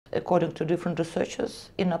According to different researchers,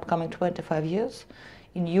 in upcoming 25 years,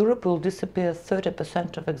 in Europe will disappear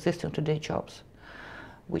 30% of existing today jobs,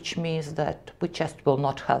 which means that we just will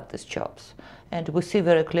not have these jobs. And we see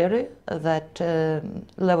very clearly that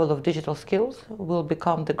level of digital skills will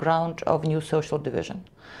become the ground of new social division.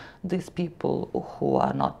 These people who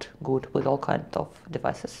are not good with all kinds of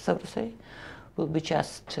devices, so to say, will be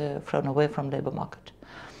just thrown away from the labor market.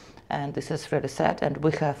 And this is really sad, and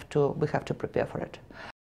we have to prepare for it.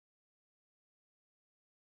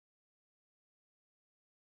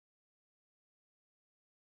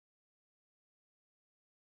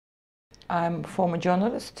 I'm a former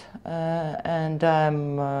journalist and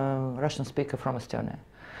I'm a Russian speaker from Estonia,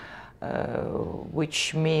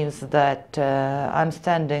 which means that I'm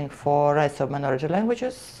standing for rights of minority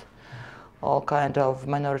languages, all kind of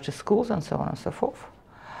minority schools and so on and so forth.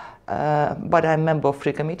 But I'm a member of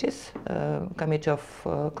three committees, Committee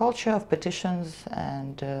of Culture, of Petitions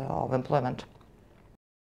and of Employment.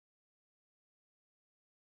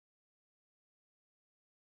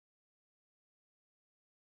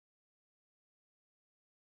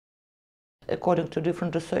 According to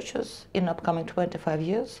different researchers, in upcoming 25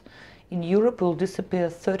 years, in Europe will disappear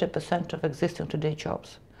 30% of existing today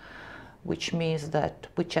jobs, which means that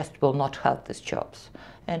we just will not have these jobs.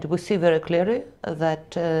 And we see very clearly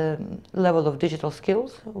that level of digital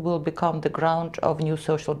skills will become the ground of new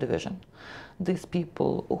social division. These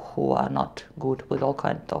people who are not good with all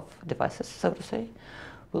kinds of devices, so to say,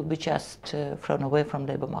 will be just thrown away from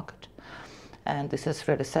the labor market. And this is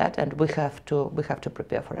really sad, and we have to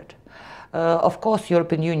prepare for it. Of course,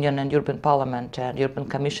 European Union and European Parliament and European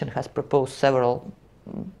Commission has proposed several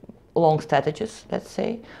long strategies, let's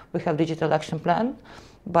say. We have Digital Action Plan,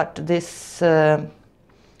 but these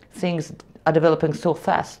things are developing so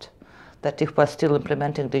fast that if we're still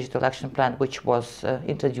implementing Digital Action Plan, which was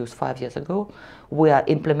introduced 5 years ago, we are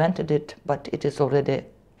implemented it, but it is already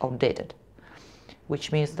outdated,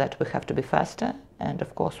 which means that we have to be faster, and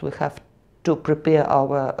of course we have to prepare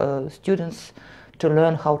our students to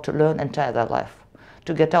learn how to learn entire their life,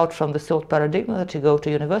 to get out from the old paradigm that you go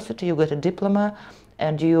to university, you get a diploma,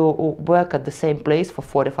 and you work at the same place for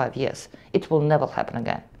 45 years. It will never happen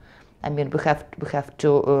again. I mean, we have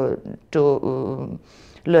to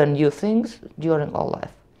learn new things during our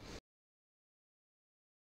life.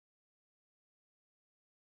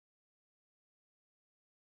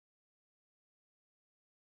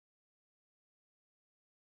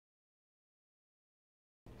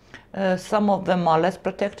 Some of them are less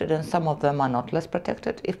protected and some of them are not less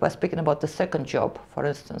protected. If we're speaking about the second job, for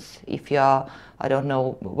instance, if you are, I don't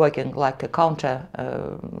know, working like a counter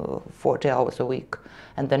 40 hours a week,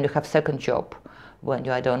 and then you have second job when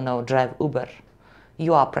you, I don't know, drive Uber,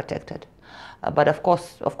 you are protected. But of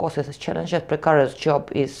course, it's a challenge. A precarious job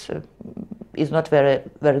is not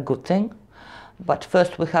very good thing. But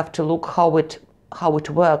first we have to look how it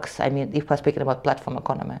works. I mean, if we're speaking about platform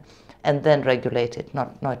economy, and then regulate it,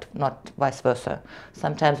 not vice versa.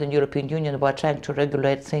 Sometimes in the European Union we're trying to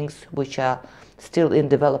regulate things which are still in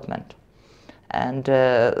development, and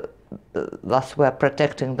thus we're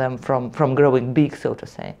protecting them from growing big, so to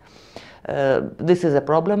say. This is a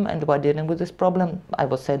problem, and we're dealing with this problem, I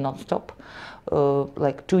would say, non-stop.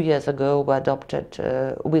 Like 2 years ago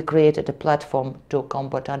we created a platform to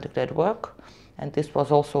combat undeclared work, and this was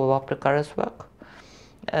also about precarious work.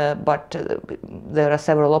 But there are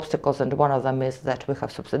several obstacles, and one of them is that we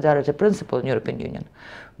have subsidiarity principle in the European Union,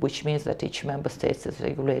 which means that each member state is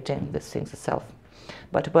regulating these things itself.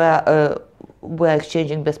 But we're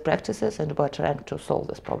exchanging best practices, and we're trying to solve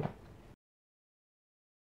this problem.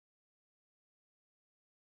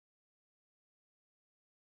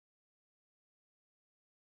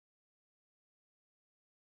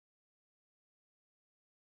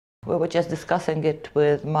 We were just discussing it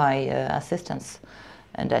with my assistants.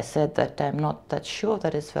 And I said that I'm not that sure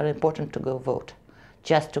that it's very important to go vote,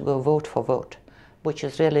 just to go vote for vote, which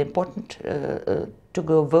is really important to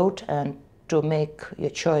go vote and to make your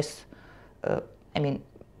choice. I mean,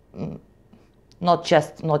 not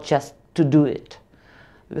just to do it.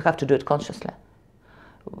 We have to do it consciously.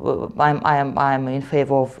 I'm in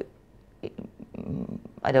favor of,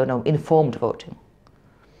 I don't know, informed voting.